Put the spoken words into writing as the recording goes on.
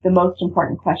the most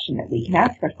important question that we can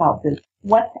ask ourselves is,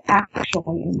 what's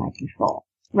actually in my control?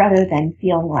 Rather than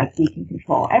feeling like we can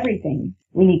control everything,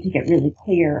 we need to get really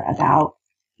clear about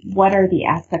what are the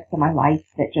aspects of my life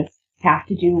that just have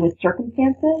to do with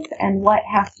circumstances and what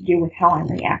has to do with how I'm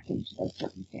reacting to those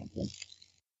circumstances.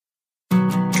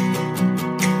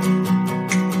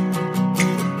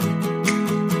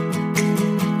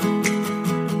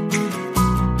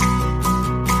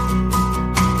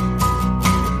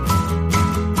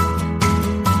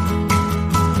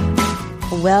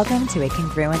 Welcome to A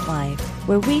Congruent Life,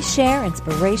 where we share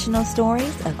inspirational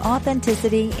stories of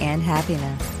authenticity and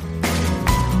happiness.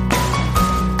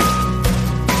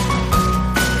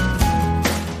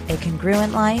 A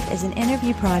Congruent Life is an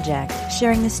interview project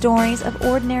sharing the stories of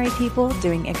ordinary people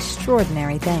doing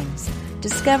extraordinary things,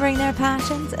 discovering their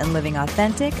passions, and living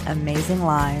authentic, amazing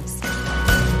lives.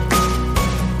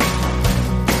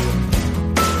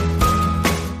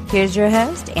 Here's your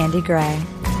host, Andy Gray.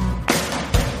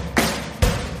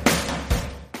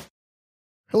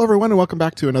 Hello, everyone, and welcome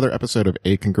back to another episode of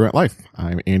A Congruent Life.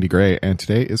 I'm Andy Gray, and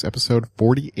today is episode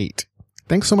 48.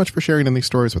 Thanks so much for sharing in these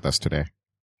stories with us today.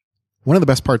 One of the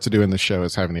best parts of doing this show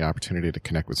is having the opportunity to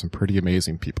connect with some pretty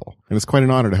amazing people, and it's quite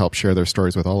an honor to help share their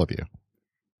stories with all of you.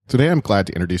 Today, I'm glad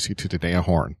to introduce you to Danea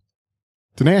Horn.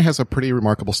 Danea has a pretty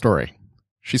remarkable story.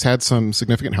 She's had some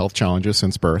significant health challenges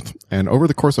since birth, and over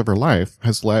the course of her life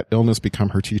has let illness become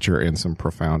her teacher in some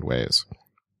profound ways.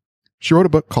 She wrote a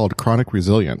book called Chronic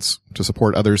Resilience to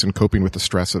support others in coping with the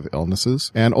stress of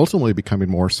illnesses and ultimately becoming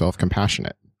more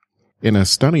self-compassionate. In a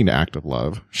stunning act of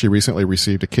love, she recently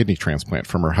received a kidney transplant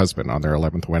from her husband on their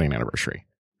 11th wedding anniversary.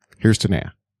 Here's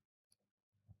Danea.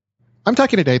 I'm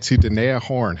talking today to Danea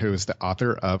Horn, who is the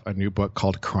author of a new book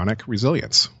called Chronic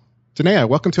Resilience. Danea,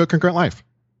 welcome to A Congruent Life.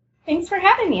 Thanks for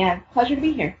having me. A pleasure to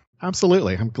be here.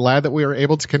 Absolutely. I'm glad that we were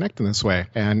able to connect in this way,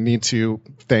 and need to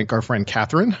thank our friend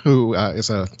Catherine, who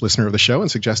is a listener of the show and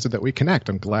suggested that we connect.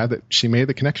 I'm glad that she made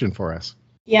the connection for us.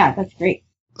 Yeah, that's great.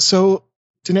 So,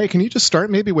 Danea, can you just start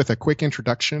maybe with a quick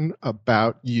introduction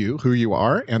about you, who you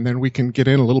are, and then we can get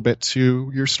in a little bit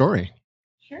to your story.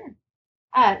 Sure.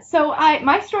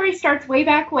 My story starts way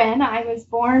back when. I was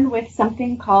born with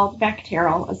something called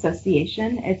bacterial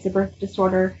association. It's a birth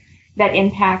disorder that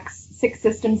impacts 6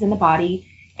 systems in the body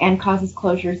and causes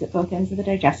closures at both ends of the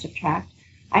digestive tract.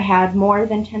 I had more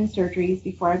than 10 surgeries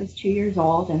before I was 2 years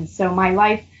old, and so my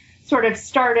life sort of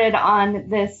started on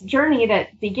this journey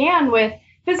that began with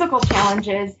physical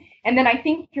challenges, and then I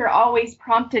think you're always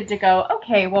prompted to go,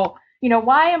 okay, well,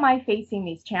 why am I facing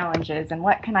these challenges, and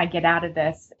what can I get out of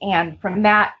this? And from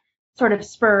that sort of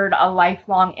spurred a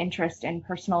lifelong interest in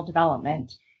personal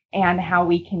development and how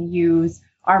we can use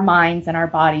our minds and our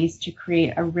bodies to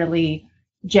create a really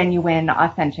genuine,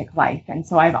 authentic life. And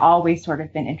so I've always sort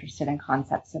of been interested in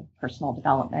concepts of personal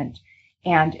development.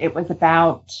 And it was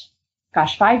about,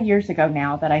 5 years ago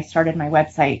now that I started my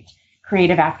website,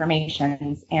 Creative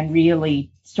Affirmations, and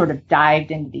really sort of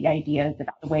dived into the ideas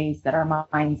about the ways that our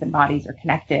minds and bodies are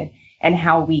connected and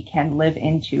how we can live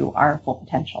into our full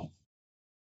potential.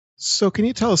 So can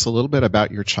you tell us a little bit about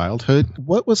your childhood?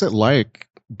 What was it like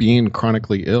being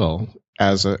chronically ill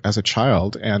as a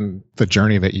child, and the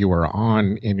journey that you were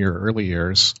on in your early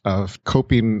years of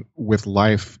coping with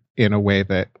life in a way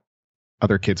that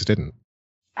other kids didn't?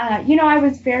 I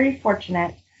was very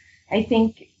fortunate. I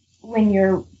think when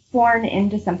you're born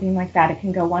into something like that, it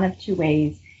can go one of two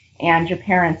ways, and your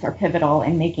parents are pivotal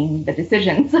in making the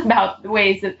decisions about the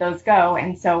ways that those go.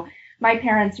 And so my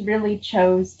parents really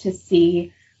chose to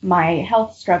see my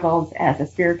health struggles as a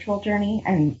spiritual journey,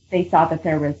 and they saw that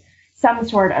there was some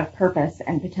sort of purpose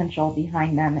and potential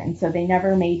behind them. And so they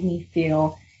never made me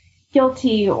feel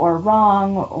guilty or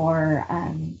wrong or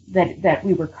that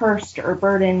we were cursed or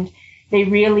burdened. They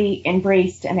really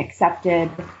embraced and accepted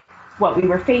what we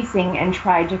were facing and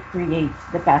tried to create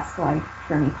the best life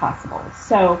for me possible.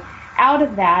 So out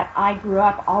of that, I grew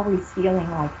up always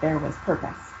feeling like there was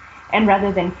purpose. And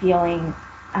rather than feeling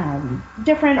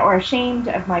different or ashamed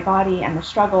of my body and the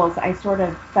struggles, I sort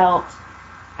of felt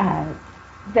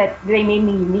that they made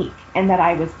me unique, and that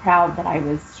I was proud that I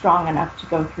was strong enough to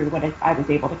go through what I was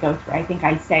able to go through. I think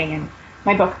I say in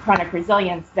my book, Chronic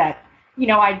Resilience, that,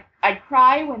 I'd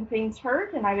cry when things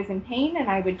hurt and I was in pain, and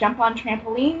I would jump on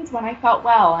trampolines when I felt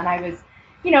well. And I was,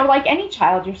 like any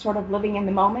child, you're sort of living in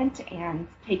the moment and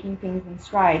taking things in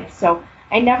stride. So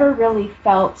I never really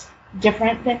felt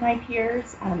different than my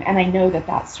peers, and I know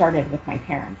that started with my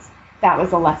parents. That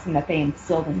was a lesson that they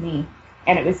instilled in me.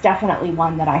 And it was definitely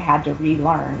one that I had to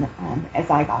relearn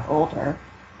as I got older.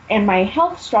 And my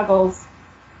health struggles,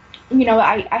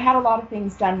 I had a lot of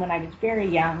things done when I was very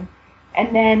young.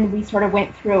 And then we sort of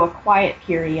went through a quiet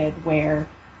period where,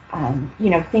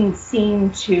 things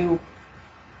seemed to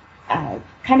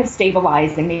kind of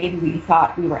stabilize, and maybe we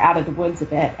thought we were out of the woods a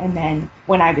bit. And then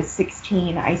when I was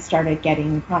 16, I started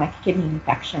getting chronic kidney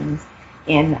infections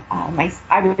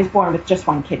I was born with just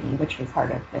one kidney, which was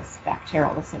part of this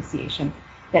bacterial association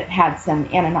that had some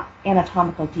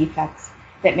anatomical defects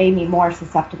that made me more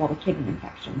susceptible to kidney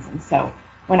infections. And so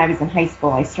when I was in high school,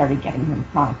 I started getting them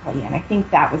chronically. And I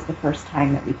think that was the first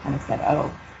time that we kind of said,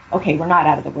 oh, okay, we're not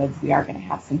out of the woods. We are going to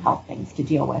have some health things to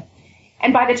deal with.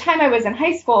 And by the time I was in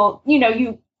high school,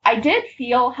 I did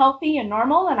feel healthy and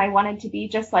normal, and I wanted to be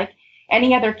just like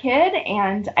any other kid.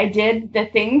 And I did the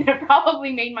thing that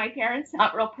probably made my parents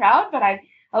not real proud, but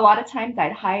a lot of times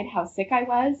I'd hide how sick I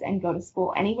was and go to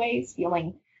school anyways,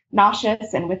 feeling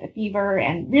nauseous and with a fever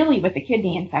and really with a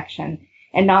kidney infection,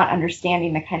 and not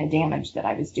understanding the kind of damage that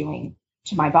I was doing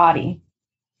to my body.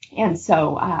 And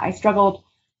so I struggled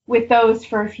with those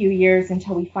for a few years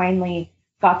until we finally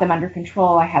got them under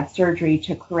control. I had surgery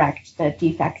to correct the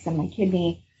defects in my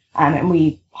kidney, and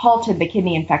we halted the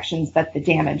kidney infections, but the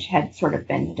damage had sort of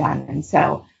been done. And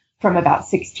so from about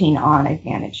 16 on, I've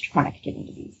managed chronic kidney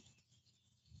disease.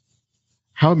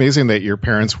 How amazing that your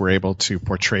parents were able to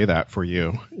portray that for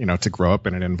you, to grow up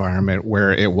in an environment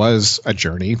where it was a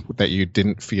journey, that you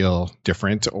didn't feel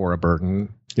different or a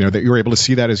burden, that you were able to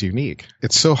see that as unique.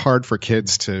 It's so hard for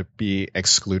kids to be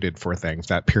excluded for things.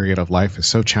 That period of life is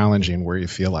so challenging where you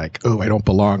feel like, oh, I don't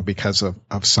belong because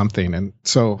of something. And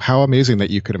so how amazing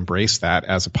that you could embrace that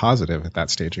as a positive at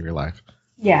that stage of your life.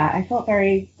 Yeah, I felt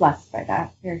very blessed by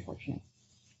that, very fortunate.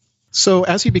 So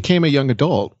as you became a young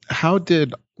adult, how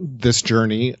did this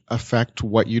journey affect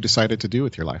what you decided to do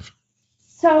with your life?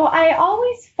 So I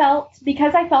always felt,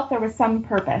 because I felt there was some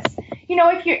purpose,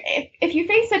 if you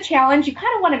face a challenge, you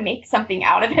kind of want to make something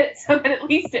out of it so that at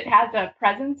least it has a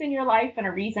presence in your life and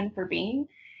a reason for being.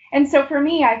 And so for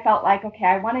me, I felt like, okay,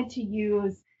 I wanted to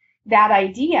use that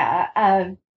idea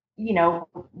of,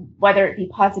 whether it be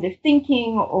positive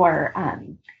thinking or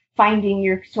finding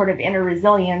your sort of inner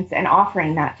resilience and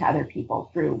offering that to other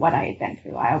people through what I had been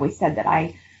through. I always said that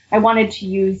I wanted to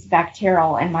use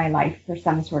bacterial in my life for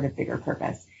some sort of bigger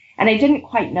purpose. And I didn't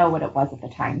quite know what it was at the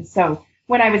time. So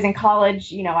when I was in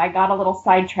college, I got a little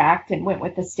sidetracked and went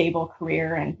with a stable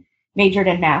career and majored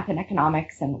in math and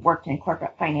economics and worked in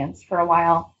corporate finance for a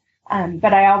while.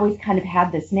 But I always kind of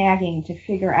had this nagging to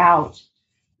figure out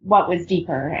what was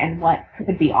deeper and what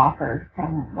could be offered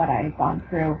from what I had gone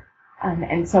through.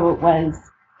 And so it was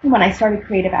when I started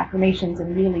creative affirmations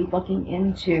and really looking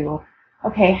into,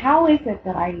 okay, how is it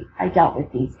that I dealt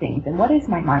with these things, and what is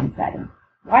my mindset, and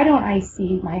why don't I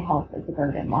see my health as a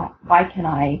burden? Why can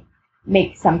I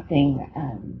make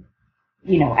something,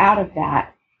 out of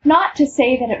that? Not to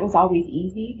say that it was always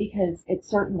easy, because it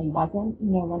certainly wasn't.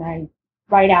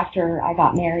 Right after I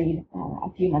got married,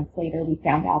 a few months later, we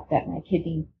found out that my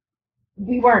kidney,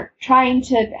 we weren't trying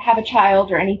to have a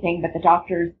child or anything, but the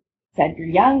doctors said, you're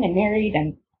young and married,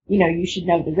 and, you should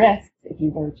know the risks if you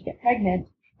were to get pregnant.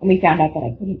 And we found out that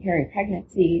I couldn't carry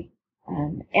pregnancy.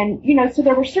 So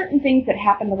there were certain things that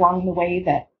happened along the way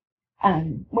that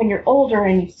when you're older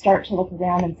and you start to look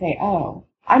around and say, oh,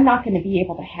 I'm not going to be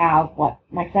able to have what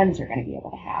my friends are going to be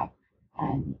able to have.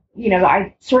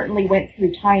 I certainly went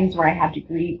through times where I had to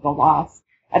grieve the loss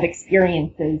of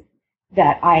experiences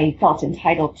that I felt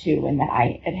entitled to and that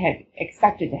I had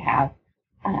expected to have.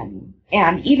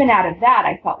 And even out of that,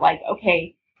 I felt like,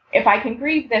 okay, if I can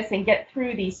grieve this and get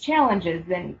through these challenges,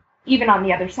 then even on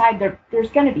the other side,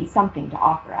 there's going to be something to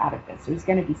offer out of this. There's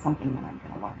going to be something that I'm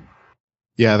going to learn.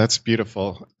 Yeah, that's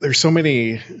beautiful. There's so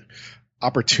many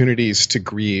opportunities to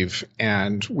grieve,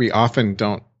 and we often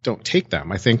don't take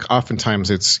them. I think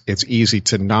oftentimes it's easy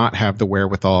to not have the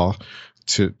wherewithal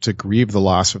to grieve the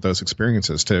loss of those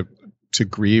experiences, to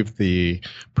grieve the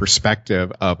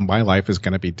perspective of my life is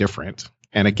going to be different.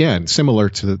 And again, similar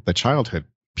to the childhood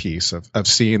piece of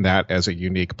seeing that as a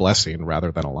unique blessing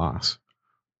rather than a loss.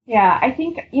 Yeah, I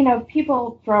think,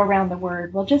 people throw around the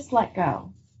word, well, just let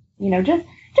go.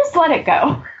 Just let it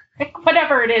go.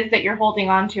 Whatever it is that you're holding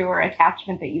on to or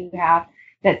attachment that you have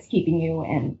that's keeping you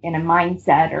in a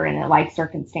mindset or in a life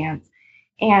circumstance.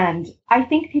 And I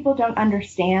think people don't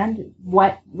understand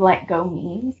what let go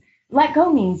means. Let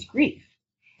go means grief.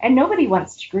 And nobody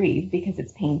wants to grieve because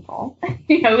it's painful.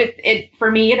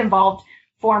 For me, it involved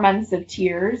 4 months of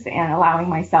tears and allowing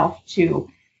myself to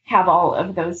have all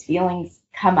of those feelings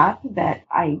come up that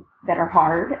are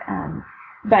hard.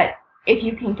 But if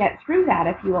you can get through that,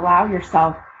 if you allow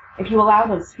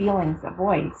those feelings a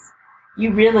voice,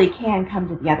 you really can come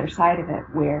to the other side of it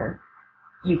where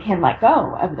you can let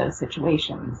go of those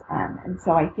situations. And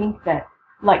so I think that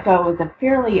let go is a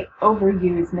fairly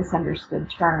overused, misunderstood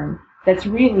term that's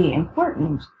really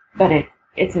important, but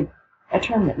it's a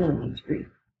term that really means grief.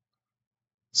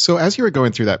 So as you were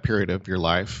going through that period of your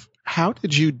life, how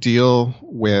did you deal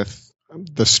with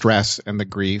the stress and the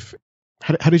grief?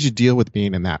 How did you deal with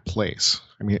being in that place?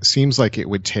 I mean, it seems like it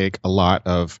would take a lot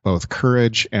of both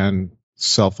courage and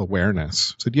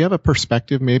self-awareness. So do you have a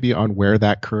perspective maybe on where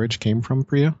that courage came from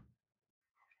for you?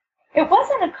 It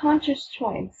wasn't a conscious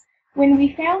choice. When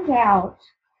we found out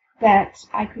that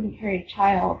I couldn't carry a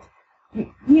child,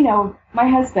 my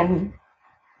husband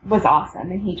was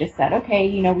awesome, and he just said, okay,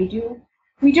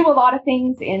 we do a lot of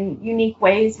things in unique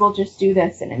ways. We'll just do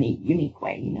this in a unique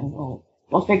way.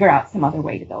 We'll figure out some other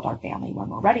way to build our family when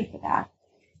we're ready for that.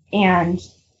 And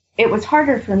it was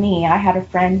harder for me. I had a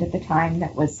friend at the time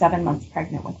that was 7 months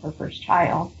pregnant with her first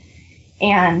child.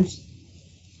 And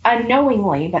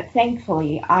unknowingly, but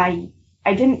thankfully, I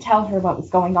didn't tell her what was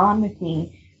going on with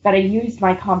me, but I used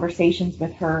my conversations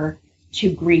with her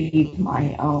to grieve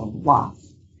my own loss.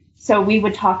 So we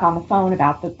would talk on the phone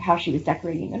about how she was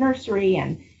decorating the nursery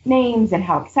and names and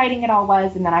how exciting it all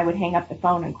was. And then I would hang up the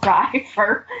phone and cry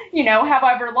for,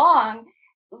 however long,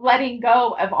 letting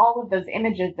go of all of those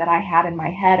images that I had in my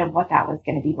head of what that was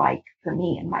going to be like for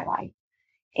me in my life.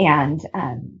 And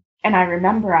I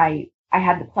remember I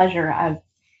had the pleasure of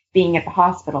being at the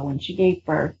hospital when she gave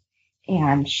birth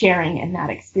and sharing in that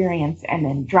experience and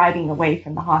then driving away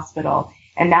from the hospital.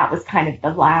 And that was kind of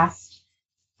the last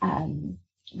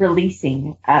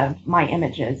releasing of my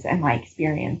images and my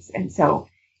experience. And so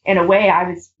in a way, I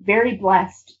was very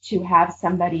blessed to have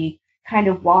somebody kind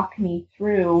of walk me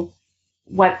through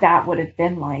what that would have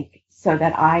been like so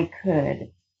that I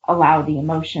could allow the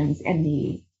emotions and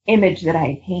the image that I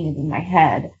had painted in my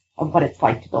head of what it's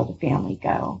like to build a family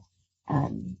go.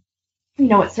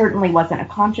 It certainly wasn't a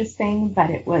conscious thing, but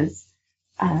it was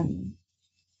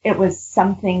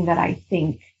something that I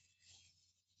think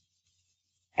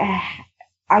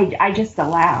I just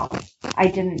allowed. I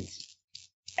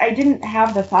didn't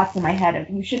have the thoughts in my head of,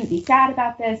 you shouldn't be sad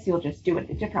about this, you'll just do it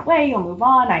a different way, you'll move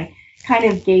on. I kind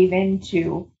of gave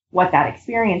into what that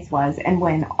experience was. And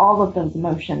when all of those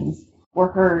emotions were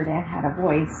heard and had a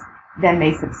voice, then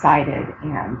they subsided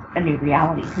and a new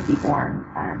reality could be born.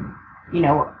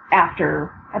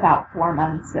 After about 4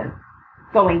 months of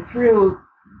going through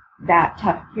that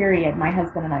tough period, my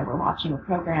husband and I were watching a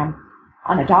program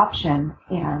on adoption,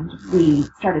 and we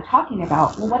started talking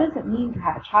about, well, what does it mean to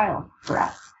have a child for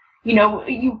us?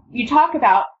 You talk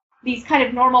about these kind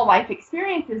of normal life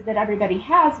experiences that everybody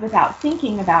has without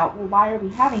thinking about, well, why are we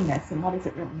having this and what does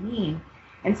it really mean?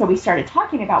 And so we started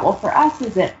talking about, well, for us,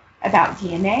 is it about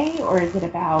DNA or is it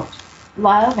about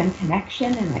love and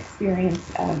connection and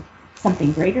experience of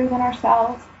something greater than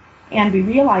ourselves? And we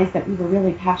realized that we were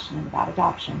really passionate about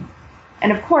adoption.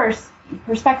 And of course,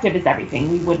 perspective is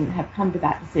everything. We wouldn't have come to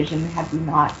that decision had we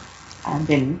not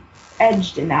been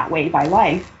edged in that way by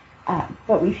life.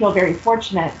 But we feel very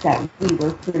fortunate that we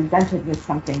were presented with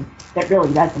something that really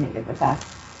resonated with us.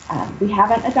 We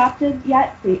haven't adopted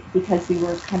yet because we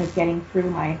were kind of getting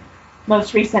through my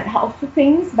most recent health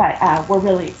things, but we're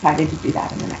really excited to do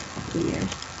that in the next couple of years.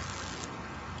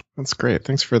 That's great.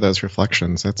 Thanks for those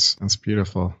reflections. That's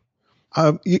beautiful.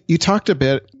 You talked a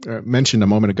bit, mentioned a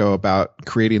moment ago about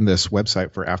creating this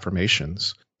website for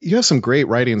affirmations. You have some great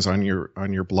writings on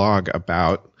your blog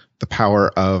about the power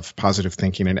of positive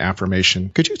thinking and affirmation.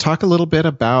 Could you talk a little bit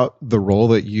about the role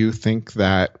that you think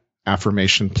that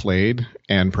affirmation played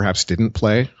and perhaps didn't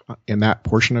play in that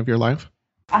portion of your life?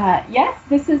 Yes,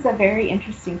 this is a very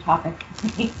interesting topic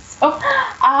for me. So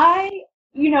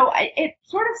it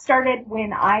sort of started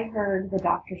when I heard the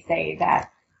doctor say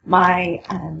that my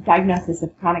diagnosis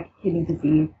of chronic kidney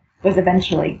disease was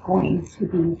eventually going to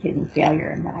be kidney failure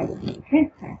and that I would need a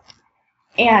transplant.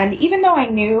 And even though I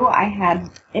knew I had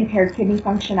impaired kidney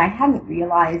function, I hadn't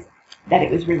realized that it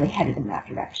was really headed in that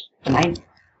direction. And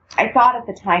I thought at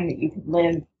the time that you could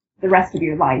live the rest of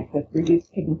your life with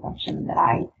reduced kidney function and that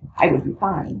I would be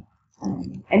fine.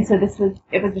 And so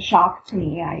it was a shock to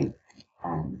me.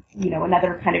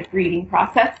 Another kind of grieving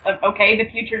process of, okay, the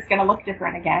future is going to look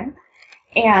different again.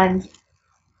 And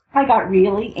I got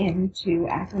really into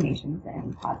affirmations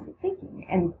and positive thinking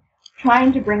and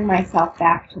trying to bring myself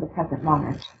back to the present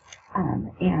moment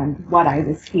and what I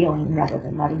was feeling rather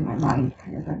than letting my mind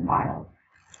kind of run wild.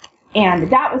 And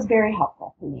that was very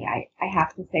helpful for me. I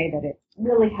have to say that it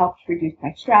really helped reduce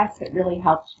my stress. It really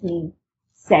helped me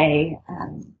say,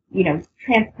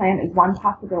 transplant is one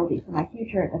possibility for my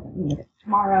future. It doesn't mean that it's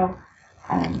tomorrow.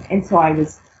 And so I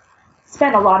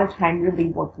spent a lot of time really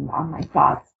working on my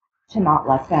thoughts to not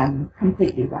let them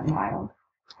completely run wild.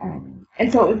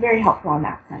 And so it was very helpful in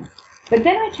that sense. But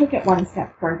then I took it one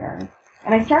step further,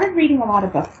 and I started reading a lot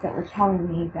of books that were telling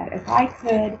me that if I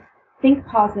could think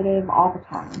positive all the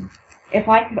time, if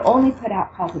I could only put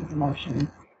out positive emotions,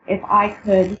 if I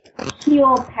could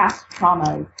heal past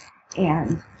traumas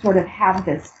and sort of have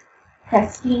this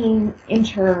pristine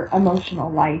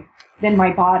inter-emotional life, then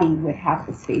my body would have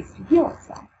the space to heal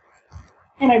itself.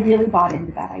 And I really bought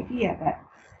into that idea that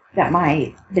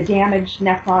the damaged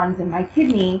nephrons in my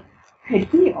kidney could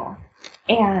heal.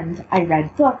 And I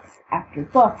read books after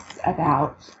books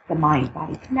about the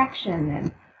mind-body connection,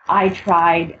 and I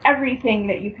tried everything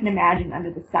that you can imagine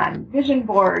under the sun. Vision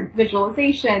boards,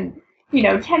 visualization,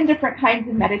 10 different kinds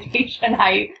of meditation.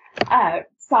 I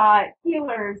saw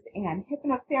healers and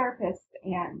hypnotherapists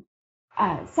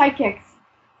and psychics,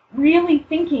 really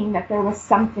thinking that there was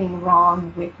something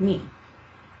wrong with me,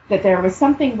 that there was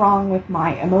something wrong with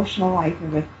my emotional life or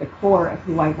with the core of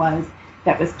who I was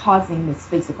that was causing this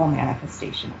physical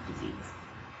manifestation of disease.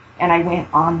 And I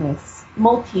went on this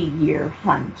multi-year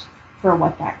hunt for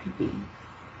what that could be.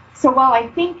 So while I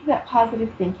think that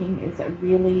positive thinking is a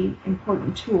really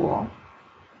important tool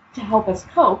to help us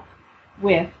cope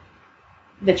with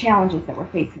the challenges that we're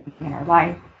facing in our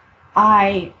life,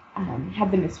 I have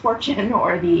the misfortune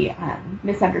or the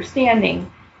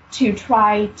misunderstanding to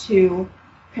try to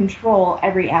control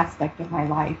every aspect of my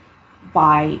life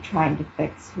by trying to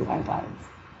fix who I was.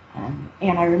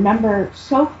 And I remember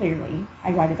so clearly,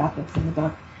 I write about this in the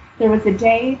book, there was a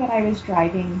day that I was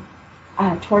driving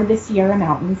toward the Sierra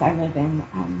Mountains. I live in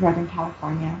Northern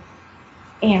California.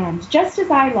 And just as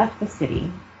I left the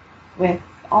city with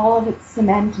all of its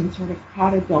cement and sort of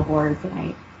crowded billboards,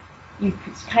 and you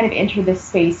kind of enter this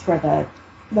space where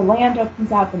the land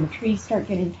opens up and the trees start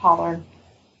getting taller.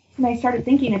 And I started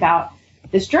thinking about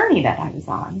this journey that I was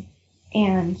on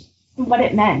and what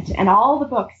it meant, and all the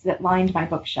books that lined my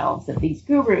bookshelves of these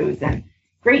gurus and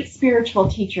great spiritual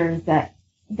teachers that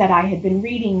I had been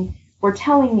reading were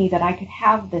telling me that I could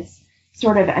have this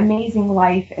sort of amazing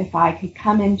life if I could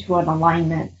come into an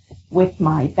alignment with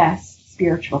my best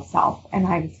spiritual self. And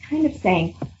I was kind of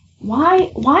saying,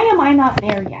 why am I not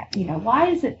there yet? Why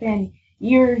has it been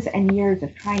years and years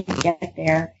of trying to get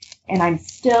there, and I'm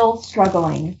still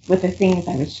struggling with the things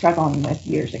I was struggling with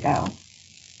years ago?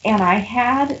 And I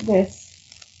had this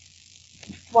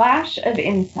flash of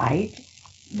insight.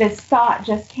 This thought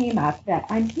just came up that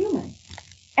I'm human,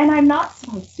 and I'm not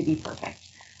supposed to be perfect.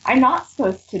 I'm not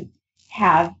supposed to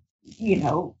have,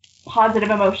 positive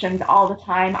emotions all the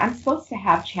time. I'm supposed to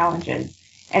have challenges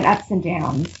and ups and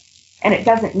downs, and it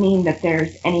doesn't mean that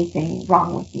there's anything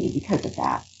wrong with me because of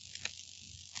that.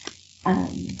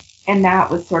 And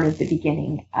that was sort of the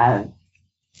beginning of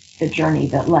the journey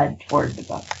that led toward the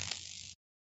book.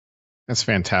 That's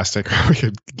fantastic. We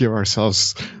could give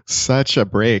ourselves such a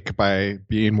break by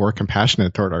being more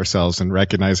compassionate toward ourselves and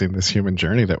recognizing this human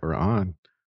journey that we're on.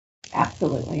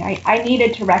 Absolutely. I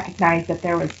needed to recognize that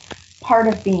there was part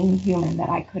of being human that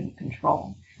I couldn't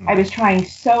control. I was trying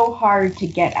so hard to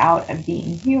get out of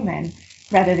being human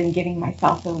rather than giving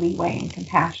myself the leeway and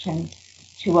compassion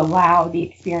to allow the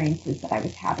experiences that I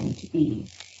was having to be,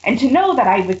 and to know that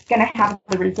I was going to have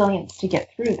the resilience to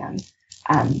get through them,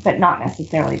 but not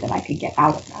necessarily that I could get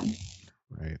out of them.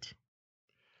 Right.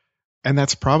 And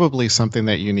that's probably something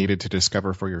that you needed to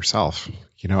discover for yourself.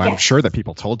 I'm sure that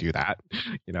people told you that,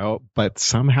 but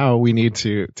somehow we need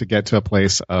to get to a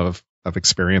place of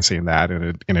experiencing that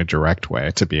in a direct way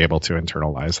to be able to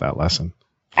internalize that lesson.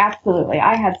 Absolutely.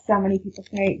 I had so many people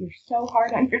say, you're so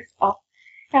hard on yourself.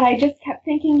 And I just kept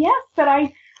thinking, yes, but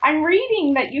I'm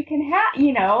reading that you can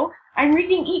have, I'm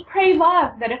reading Eat, Pray,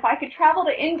 Love, that if I could travel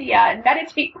to India and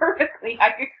meditate perfectly, I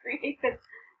could create this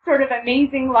sort of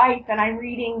amazing life. And I'm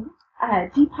reading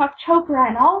Deepak Chopra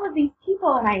and all of these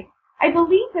people. And I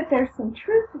believe that there's some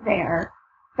truth there,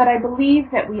 but I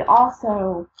believe that we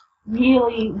also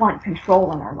really want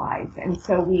control in our lives. And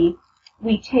so we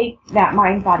take that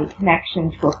mind-body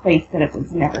connection to a place that it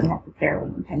was never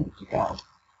necessarily intended to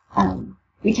go.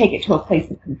 We take it to a place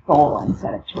of control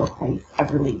instead of to a place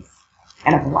of release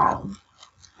and of allowing.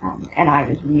 And I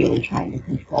was really trying to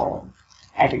control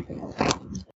everything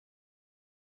around me.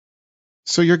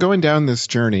 So you're going down this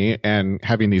journey and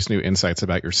having these new insights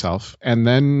about yourself, and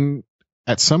then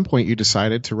at some point you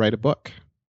decided to write a book.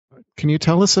 Can you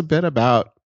tell us a bit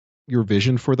about your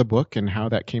vision for the book and how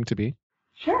that came to be?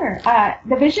 Sure.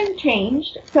 The vision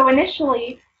changed. So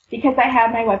initially, because I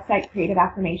had my website, Creative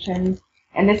Affirmations,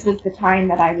 and this was the time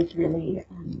that I was really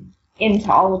into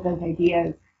all of those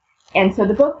ideas. And so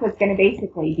the book was going to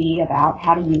basically be about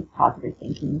how to use positive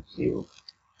thinking to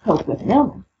cope with an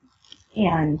illness.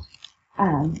 And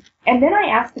And then I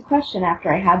asked the question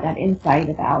after I had that insight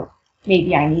about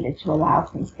maybe I needed to allow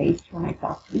some space for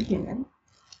myself to be human.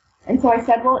 And so I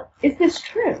said, well, is this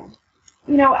true?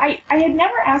 You know, I had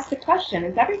never asked the question,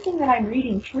 is everything that I'm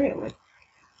reading true?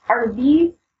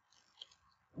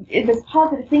 Is this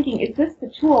positive thinking, is this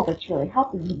the tool that's really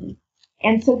helping me?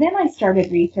 And so then I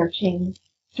started researching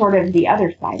sort of the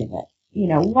other side of it. You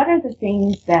know, what are the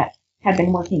things that have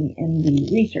been working in the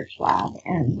research lab,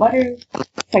 and what do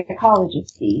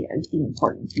psychologists see as the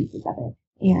important pieces of it?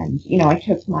 And, you know, I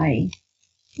took my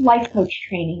life coach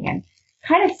training and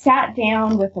kind of sat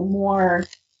down with a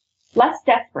less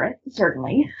desperate,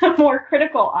 certainly, a more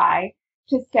critical eye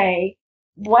to say,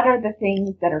 what are the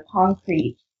things that are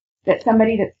concrete that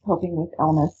somebody that's coping with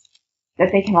illness,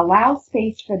 that they can allow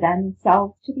space for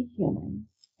themselves to be human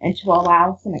and to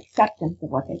allow some acceptance of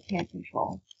what they can't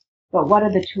control. But what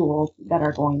are the tools that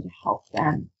are going to help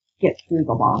them get through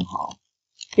the long haul?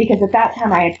 Because at that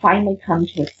time I had finally come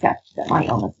to accept that my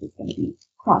illness was going to be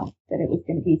chronic, that it was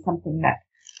going to be something that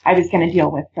I was going to deal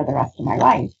with for the rest of my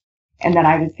life, and that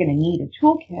I was going to need a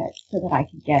toolkit so that I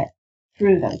could get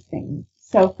through those things.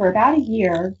 So for about a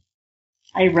year,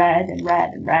 I read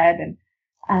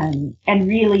and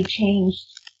really changed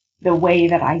the way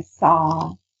that I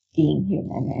saw being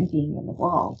human and being in the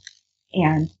world.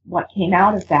 And what came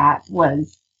out of that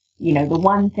was, you know, the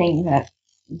one thing that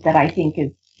I think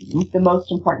is the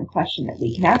most important question that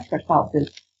we can ask ourselves is,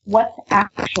 what's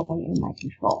actually in my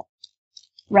control?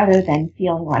 Rather than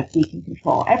feeling like we can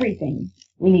control everything,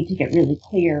 we need to get really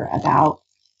clear about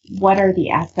what are the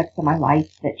aspects of my life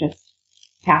that just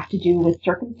have to do with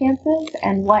circumstances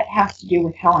and what has to do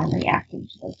with how I'm reacting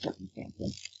to those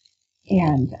circumstances.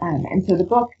 And so the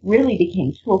book really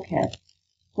became a toolkit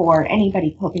for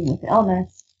anybody coping with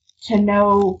illness to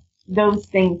know those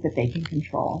things that they can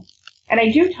control. And I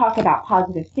do talk about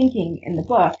positive thinking in the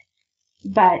book,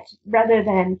 but rather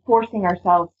than forcing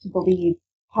ourselves to believe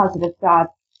positive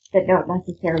thoughts that don't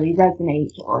necessarily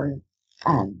resonate or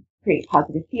create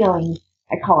positive feelings,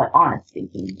 I call it honest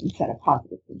thinking instead of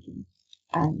positive thinking.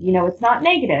 You know, it's not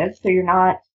negative, so you're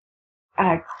not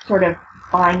sort of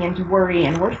buying into worry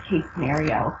and worst case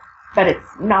scenario, but it's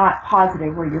not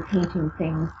positive where you're painting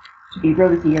things to be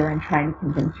rosier and trying to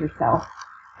convince yourself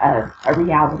of a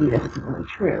reality that isn't really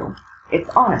true. It's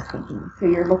honest thinking, so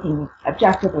you're looking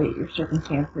objectively at your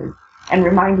circumstances and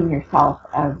reminding yourself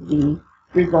of the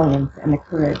resilience and the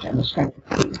courage and the strength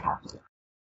that you have to do.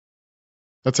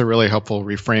 That's a really helpful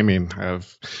reframing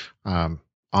of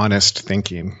honest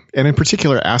thinking. And in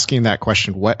particular, asking that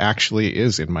question, what actually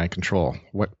is in my control?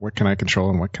 What can I control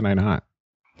and what can I not?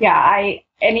 Yeah,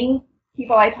 any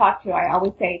people I talk to, I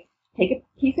always say, take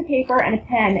a piece of paper and a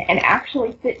pen and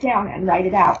actually sit down and write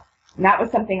it out. And that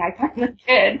was something I finally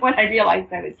did when I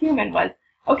realized I was human was,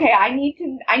 okay, I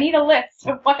need a list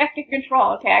of what I can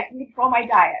control. Okay, I can control my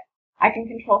diet. I can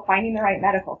control finding the right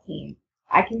medical team.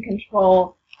 I can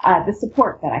control the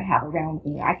support that I have around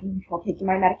me. I can control taking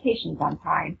my medications on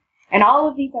time and all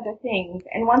of these other things.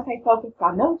 And once I focused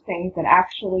on those things that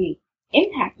actually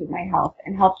impacted my health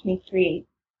and helped me create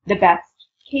the best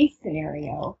case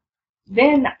scenario,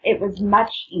 then it was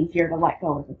much easier to let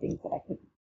go of the things that I couldn't.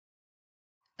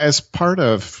 As part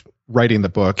of writing the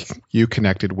book, you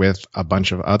connected with a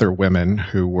bunch of other women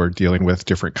who were dealing with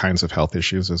different kinds of health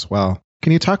issues as well.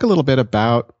 Can you talk a little bit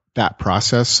about that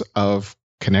process of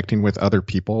connecting with other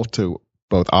people to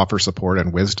both offer support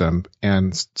and wisdom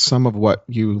and some of what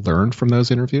you learned from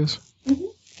those interviews? Mm-hmm,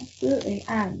 absolutely.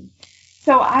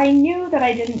 So I knew that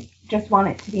I didn't just want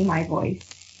it to be my voice,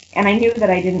 and I knew that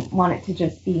I didn't want it to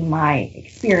just be my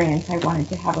experience. I wanted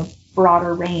to have a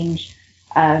broader range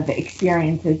of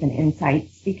experiences and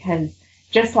insights because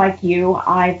just like you,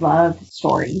 I love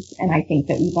stories, and I think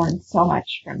that we learn so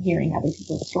much from hearing other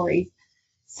people's stories.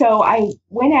 So I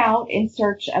went out in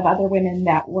search of other women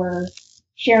that were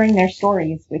sharing their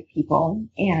stories with people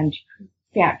and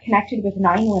connected with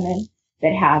 9 women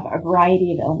that have a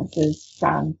variety of illnesses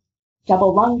from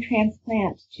double lung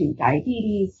transplant to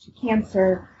diabetes to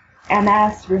cancer,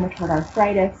 MS, rheumatoid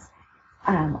arthritis,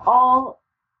 all,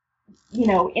 you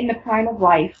know, in the prime of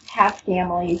life, have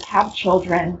families, have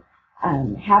children,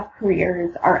 have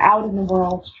careers, are out in the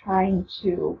world trying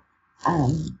to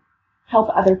help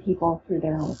other people through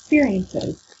their own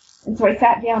experiences. And so I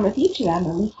sat down with each of them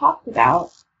and we talked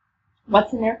about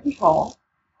what's in their control.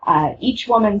 Each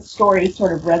woman's story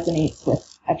sort of resonates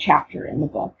with a chapter in the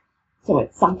book. So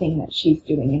it's something that she's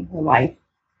doing in her life.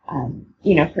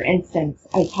 You know, for instance,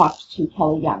 I talked to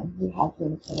Kelly Young, who has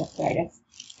rheumatoid arthritis,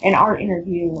 and our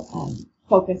interview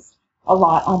focused a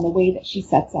lot on the way that she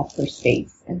sets up her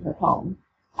space in her home.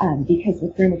 Because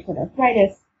with rheumatoid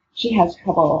arthritis, She has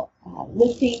trouble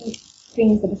lifting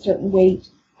things of a certain weight.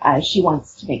 She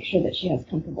wants to make sure that she has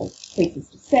comfortable places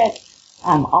to sit,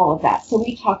 all of that. So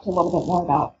we talked a little bit more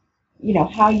about,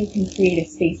 how you can create a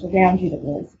space around you that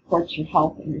really supports your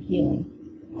health and your healing.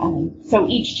 So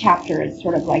each chapter is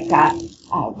sort of like that.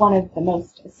 One of the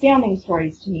most astounding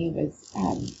stories to me was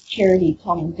Charity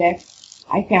Tillman-Dick.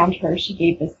 I found her. She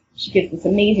gives this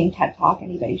amazing TED Talk.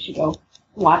 Anybody should go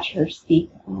watch her speak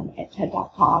at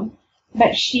TED.com.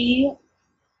 But she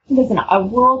was a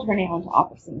world-renowned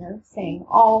opera singer, sang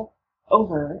all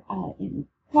over in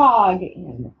Prague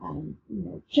and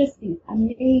just these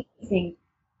amazing,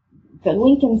 the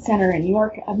Lincoln Center in New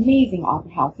York, amazing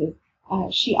opera houses.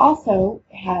 She also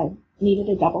had needed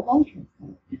a double lung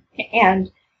transplant, and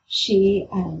she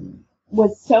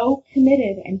was so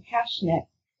committed and passionate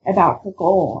about her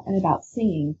goal and about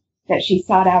singing that she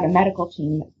sought out a medical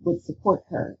team that would support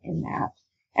her in that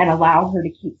and allow her to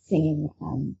keep singing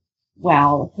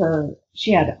while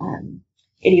she had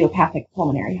idiopathic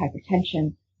pulmonary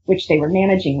hypertension, which they were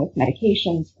managing with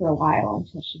medications for a while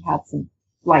until she had some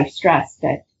life stress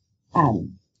that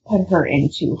put her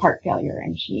into heart failure,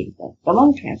 and she needed the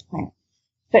lung transplant.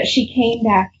 But she came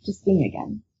back to sing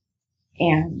again.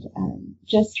 And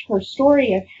just her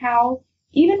story of how,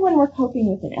 even when we're coping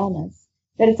with an illness,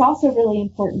 that it's also really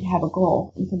important to have a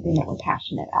goal and something that we're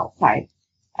passionate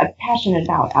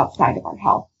about outside of our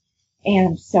health.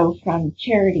 And so from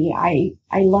Charity, I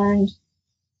learned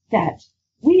that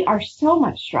we are so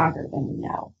much stronger than we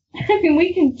know. I mean,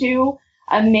 we can do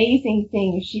amazing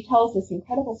things. She tells this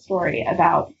incredible story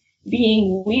about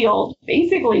being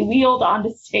basically wheeled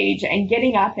onto stage and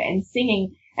getting up and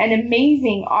singing an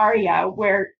amazing aria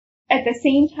where at the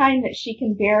same time that she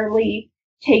can barely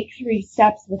take 3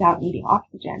 steps without needing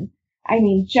oxygen. I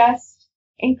mean, just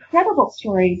incredible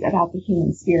stories about the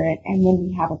human spirit, and when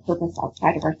we have a purpose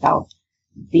outside of ourselves,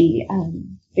 the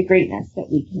greatness that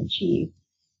we can achieve.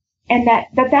 And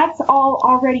that's all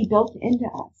already built into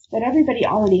us, that everybody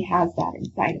already has that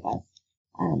inside of us.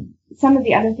 Some of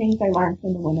the other things I learned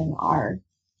from the women are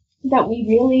that we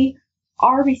really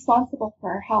are responsible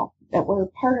for our health, that we're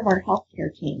part of our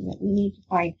healthcare team, that we need to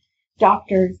find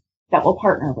doctors that will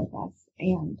partner with us.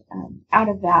 And out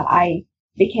of that, I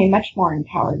became much more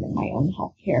empowered in my own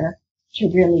healthcare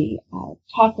to really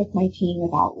talk with my team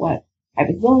about what I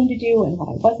was willing to do and what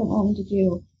I wasn't willing to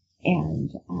do.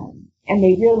 And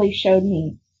they really showed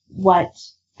me what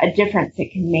a difference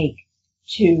it can make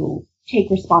to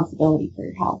take responsibility for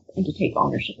your health and to take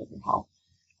ownership of your health.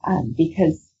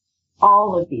 Because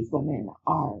all of these women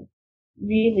are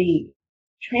really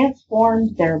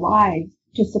transformed their lives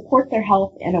to support their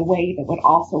health in a way that would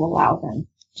also allow them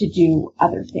to do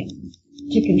other things,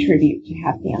 to contribute, to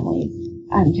have families,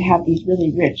 to have these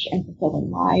really rich and fulfilling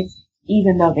lives,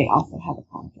 even though they also have a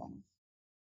chronic illness.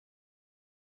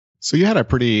 So you had a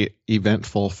pretty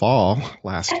eventful fall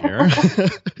last year.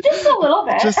 Just a little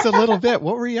bit. Just a little bit.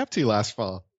 What were you up to last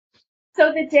fall?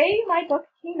 So the day my book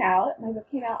came out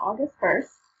August 1st,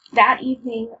 that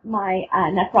evening my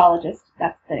nephrologist,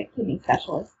 that's the kidney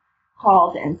specialist,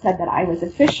 called and said that I was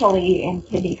officially in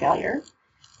kidney failure.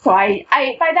 So I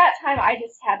by that time, I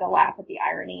just had to laugh at the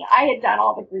irony. I had done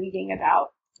all the grieving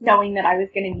about knowing that I was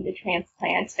going to need a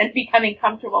transplant and becoming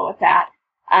comfortable with that.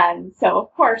 So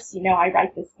of course, I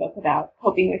write this book about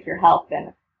coping with your health,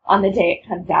 and on the day it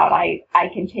comes out, I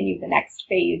continue the next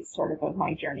phase sort of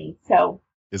my journey. So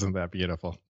isn't that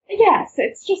beautiful? Yes,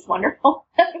 it's just wonderful.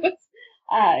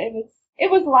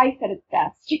 It was life at its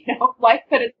best, life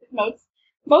at its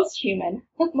most human,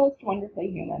 most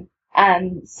wonderfully human.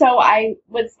 So I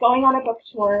was going on a book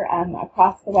tour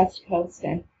across the West Coast,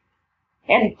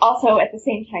 and also at the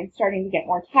same time starting to get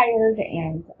more tired,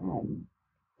 and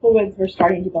fluids were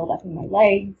starting to build up in my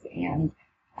legs, and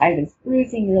I was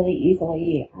bruising really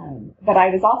easily. But I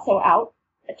was also out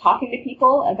talking to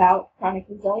people about chronic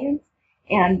resilience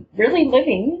and really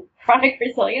living chronic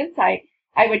resilience.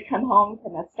 I would come home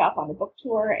from a stop on the book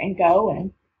tour and go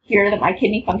and hear that my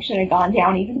kidney function had gone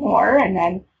down even more, and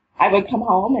then I would come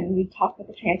home and we'd talk with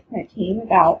the transplant team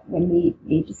about when we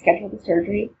need to schedule the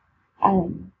surgery.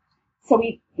 So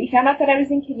we found out that I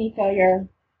was in kidney failure.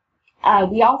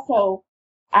 We also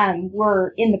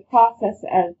were in the process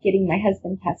of getting my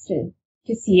husband tested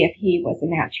to see if he was a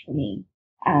match for me.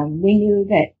 We knew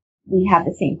that we had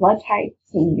the same blood type,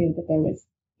 so we knew that there was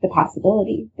the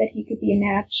possibility that he could be a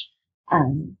match.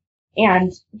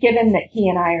 And given that he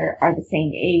and I are the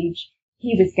same age,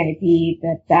 he was going to be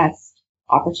the best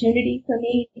opportunity for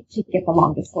me to get the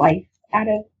longest life out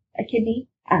of a kidney.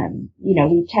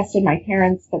 We tested my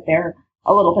parents, but they're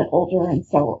a little bit older, and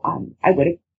so I would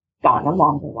have gotten a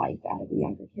longer life out of a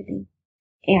younger kidney.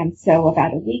 And so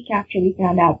about a week after we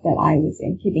found out that I was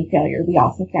in kidney failure, we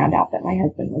also found out that my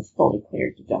husband was fully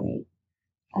cleared to donate.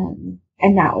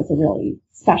 And that was a really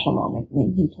special moment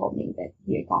when he told me that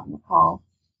he had gotten the call.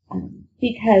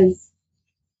 Because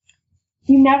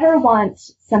you never want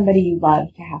somebody you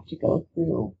love to have to go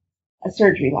through a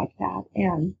surgery like that.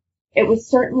 And it was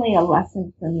certainly a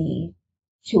lesson for me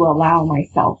to allow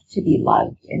myself to be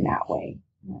loved in that way.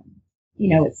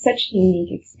 It's such a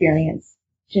unique experience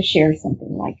to share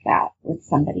something like that with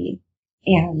somebody.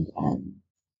 And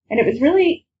it was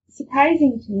really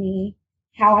surprising to me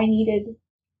how I needed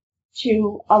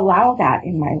to allow that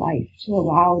in my life, to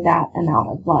allow that amount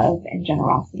of love and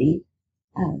generosity.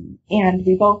 And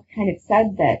we both kind of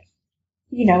said that,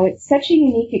 it's such a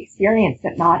unique experience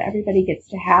that not everybody gets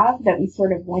to have, that we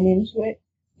sort of went into it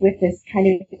with this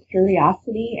kind of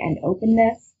curiosity and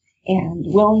openness and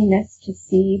willingness to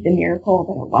see the miracle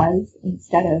that it was,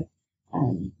 instead of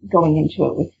going into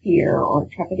it with fear or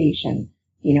trepidation.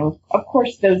 Of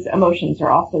course, those emotions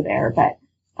are also there, but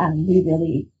we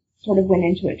really sort of went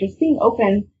into it just being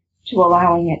open to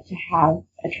allowing it to have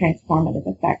a transformative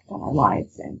effect on our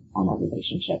lives and on our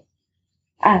relationship.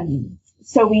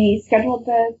 So we scheduled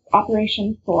the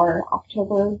operation for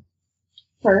October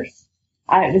 1st.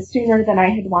 It was sooner than I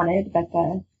had wanted, but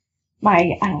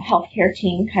my healthcare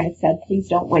team kind of said, please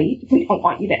don't wait. We don't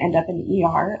want you to end up in the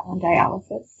ER on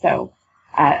dialysis. So,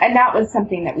 and that was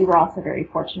something that we were also very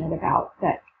fortunate about,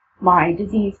 that my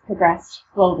disease progressed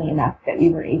slowly enough that we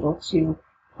were able to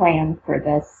plan for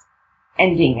this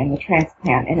ending in the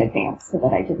transplant in advance so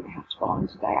that I didn't have to go on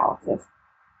to dialysis.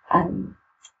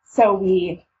 So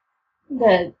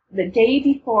the day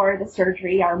before the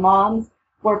surgery, our moms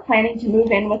were planning to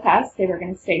move in with us. They were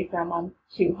going to stay for a month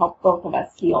to help both of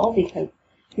us heal because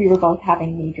we were both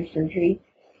having major surgery.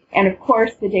 And of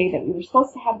course, the day that we were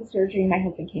supposed to have the surgery, my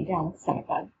husband came down with stomach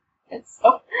bug. And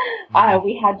so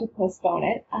we had to postpone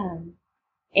it.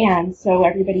 And so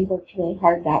everybody worked really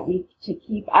hard that week to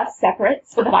keep us separate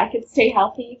so that I could stay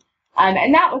healthy.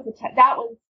 And that was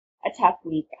a tough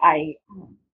week.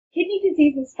 Kidney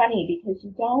disease is funny because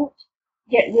you don't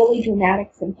get really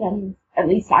dramatic symptoms. At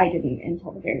least I didn't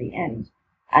until the very end.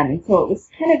 And so it was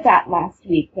kind of that last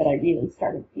week that I really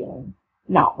started feeling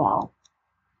not well.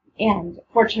 And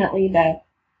fortunately, the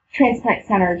transplant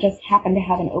center just happened to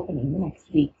have an opening the next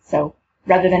week. So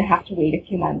rather than have to wait a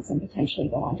few months and potentially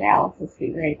go on dialysis,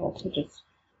 we were able to just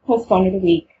postpone it a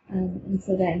week. And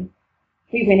so then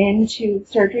we went into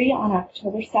surgery on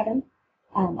October 7th.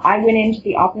 I went into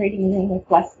the operating room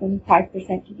with less than 5%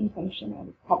 kidney function. I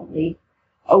was probably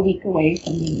a week away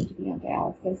from needing to be on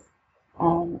dialysis.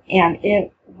 And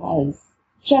it was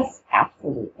just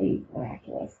absolutely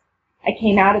miraculous. I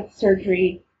came out of the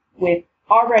surgery with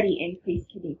already increased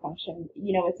kidney function.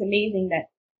 It's amazing that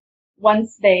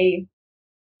once they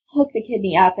hook the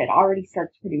kidney up, it already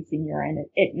starts producing urine.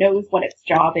 It knows what its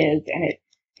job is, and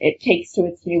it takes to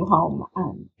its new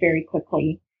home very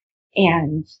quickly.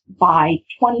 And by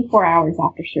 24 hours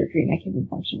after surgery, my kidney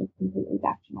function was completely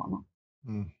back to normal.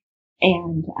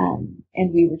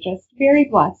 And we were just very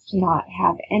blessed to not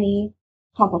have any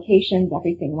complications.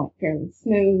 Everything went fairly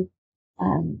smooth.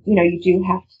 You do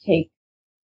have to take,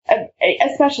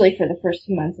 especially for the first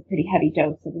few months, a pretty heavy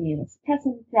dose of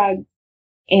immunosuppressant drugs.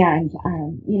 And,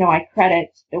 I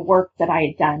credit the work that I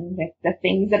had done with the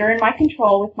things that are in my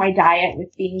control, with my diet,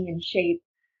 with being in shape,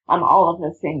 all of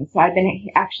those things. So I've been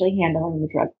actually handling the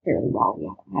drugs fairly well. We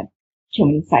haven't had too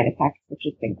many side effects, which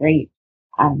has been great.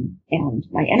 And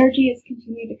my energy has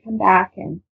continued to come back.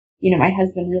 And, my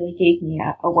husband really gave me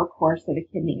a workhorse of a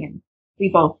kidney, and we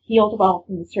both healed well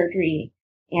from the surgery.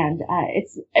 And,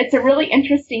 it's a really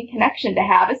interesting connection to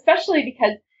have, especially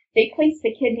because they place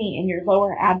the kidney in your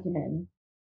lower abdomen.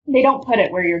 They don't put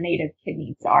it where your native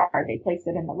kidneys are. They place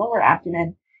it in the lower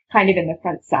abdomen, kind of in the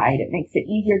front side. It makes it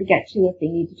easier to get to if they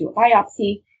need to do a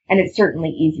biopsy, and it's certainly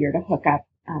easier to hook up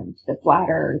to the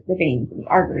bladder, the veins, and the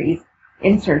arteries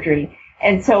in surgery.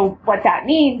 And so what that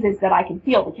means is that I can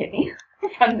feel the kidney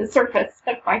from the surface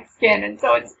of my skin. And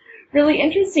so it's really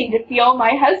interesting to feel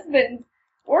my husband's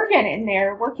organ in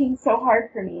there working so hard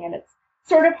for me. And it's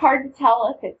sort of hard to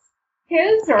tell if it's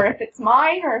his or if it's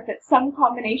mine or if it's some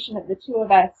combination of the two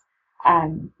of us,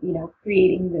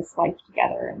 creating this life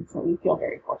together. And so we feel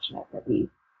very fortunate that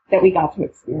we got to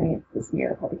experience this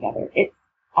miracle together. It's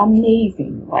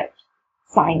amazing what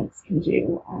science can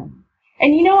do.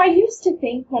 I used to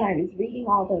think when I was reading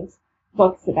all those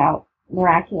books about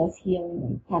miraculous healing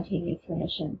and spontaneous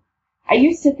remission, I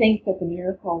used to think that the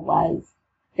miracle was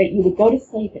that you would go to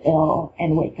sleep ill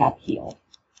and wake up healed,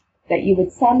 that you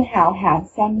would somehow have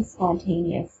some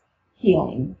spontaneous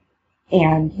healing.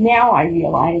 And now I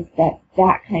realize that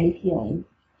that kind of healing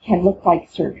can look like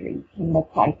surgery, can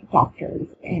look like doctors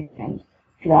and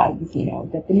drugs,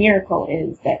 that the miracle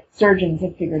is that surgeons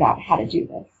have figured out how to do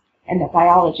this, and that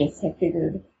biologists have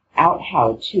figured out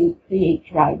how to create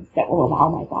drugs that will allow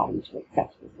my body to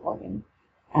accept this organ.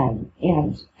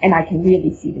 And I can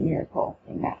really see the miracle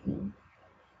in that.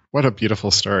 What a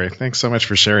beautiful story. Thanks so much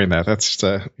for sharing that. That's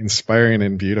inspiring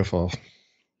and beautiful.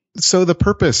 So the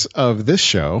purpose of this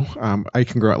show, A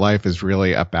Congruent Life, is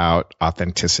really about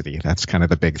authenticity. That's kind of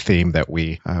the big theme that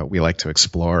we like to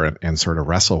explore and sort of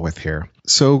wrestle with here.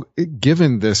 So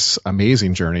given this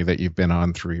amazing journey that you've been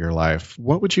on through your life,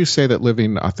 what would you say that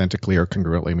living authentically or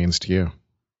congruently means to you?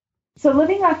 So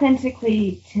living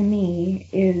authentically to me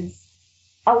is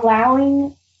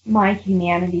allowing my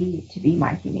humanity to be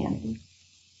my humanity,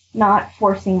 not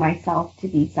forcing myself to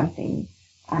be something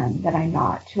that I'm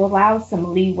not, to allow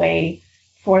some leeway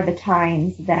for the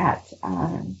times that,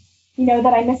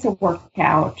 that I miss a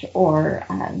workout or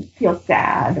feel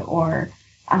sad or,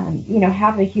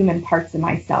 have the human parts of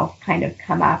myself kind of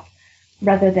come up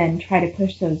rather than try to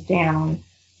push those down.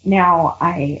 Now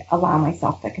I allow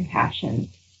myself the compassion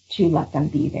to let them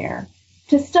be there,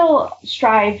 to still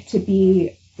strive to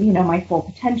be, my full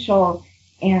potential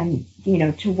and,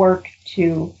 to work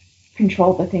to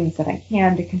control the things that I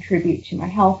can to contribute to my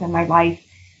health and my life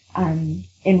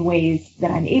in ways that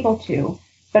I'm able to,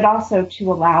 but also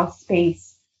to allow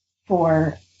space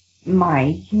for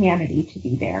my humanity to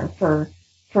be there, for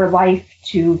life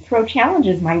to throw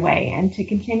challenges my way and to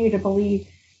continue to believe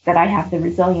that I have the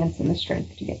resilience and the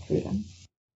strength to get through them.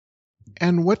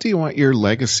 And what do you want your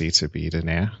legacy to be,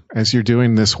 Danea? As you're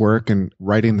doing this work and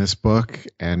writing this book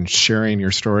and sharing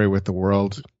your story with the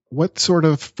world, what sort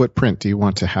of footprint do you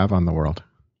want to have on the world?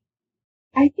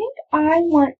 I think I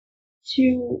want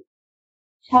to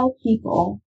tell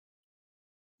people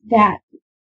that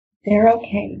they're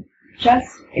okay,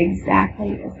 just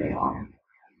exactly as they are.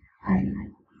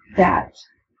 That,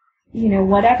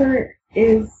 whatever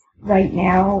is right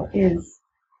now is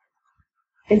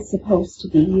supposed to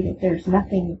be, that there's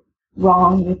nothing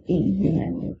wrong with being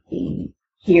human, with being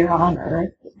here on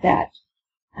Earth, that,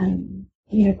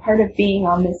 part of being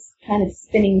on this kind of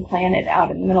spinning planet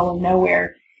out in the middle of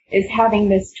nowhere is having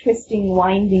this twisting,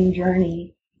 winding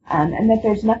journey, and that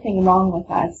there's nothing wrong with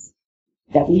us,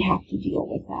 that we have to deal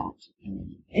with that,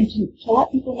 and to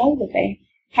let people know that they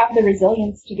have the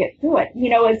resilience to get through it.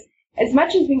 As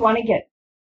much as we want to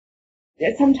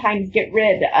sometimes get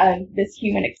rid of this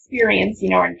human experience,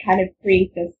 and kind of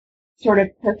create this sort of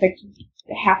perfect,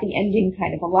 happy ending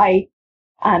kind of a life,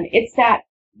 it's that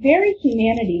very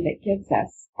humanity that gives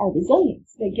us our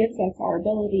resilience, that gives us our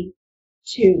ability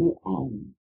to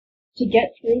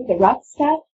get through the rough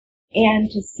stuff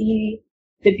and to see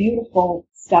the beautiful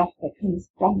stuff that comes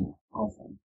from it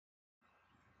also.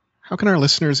 How can our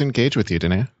listeners engage with you,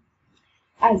 Danea?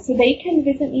 So they can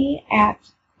visit me at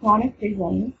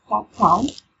chronicresilience.com.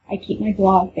 I keep my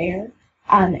blog there.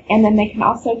 And then they can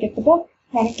also get the book,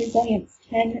 Chronic Resilience,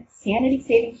 10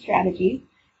 Sanity-Saving Strategies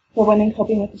for Women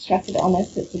Coping with the Stress of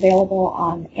Illness. It's available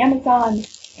on Amazon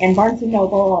and Barnes &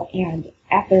 Noble and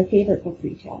at their favorite book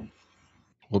retailer.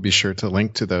 We'll be sure to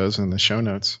link to those in the show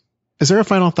notes. Is there a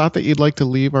final thought that you'd like to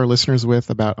leave our listeners with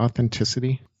about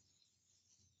authenticity?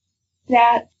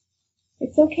 That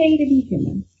it's okay to be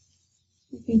human.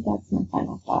 I think that's my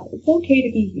final thought. It's okay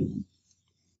to be human.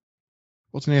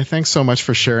 Well, Danea, thanks so much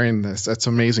for sharing this. That's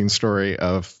an amazing story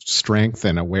of strength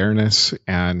and awareness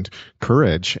and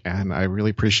courage. And I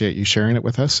really appreciate you sharing it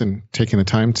with us and taking the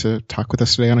time to talk with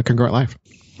us today on A Congruent Life.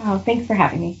 Oh, thanks for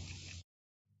having me.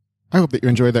 I hope that you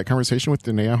enjoyed that conversation with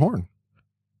Danea Horn.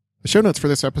 The show notes for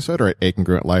this episode are at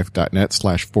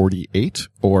acongruentlife.net/48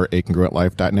 or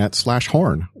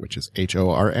acongruentlife.net/horn, which is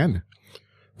HORN.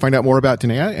 Find out more about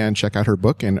Danea and check out her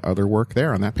book and other work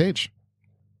there on that page.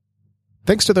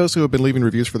 Thanks to those who have been leaving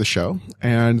reviews for the show.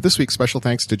 And this week's special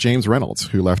thanks to James Reynolds,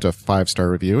 who left a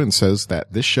 5-star review and says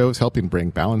that this show is helping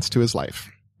bring balance to his life.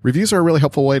 Reviews are a really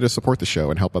helpful way to support the show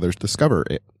and help others discover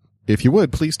it. If you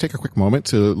would, please take a quick moment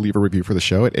to leave a review for the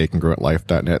show at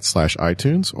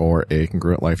acongruentlife.net/iTunes or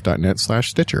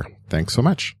acongruentlife.net/Stitcher. Thanks so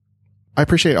much. I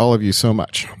appreciate all of you so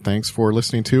much. Thanks for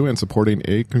listening to and supporting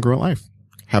A Congruent Life.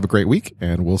 Have a great week,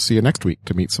 and we'll see you next week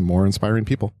to meet some more inspiring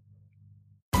people.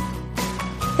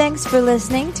 Thanks for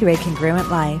listening to A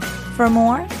Congruent Life. For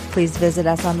more, please visit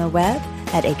us on the web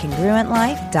at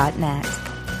acongruentlife.net.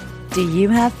 Do you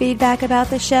have feedback about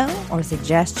the show or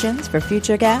suggestions for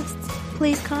future guests?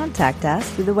 Please contact us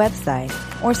through the website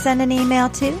or send an email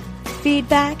to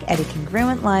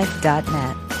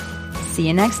feedback@acongruentlife.net. See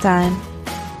you next time.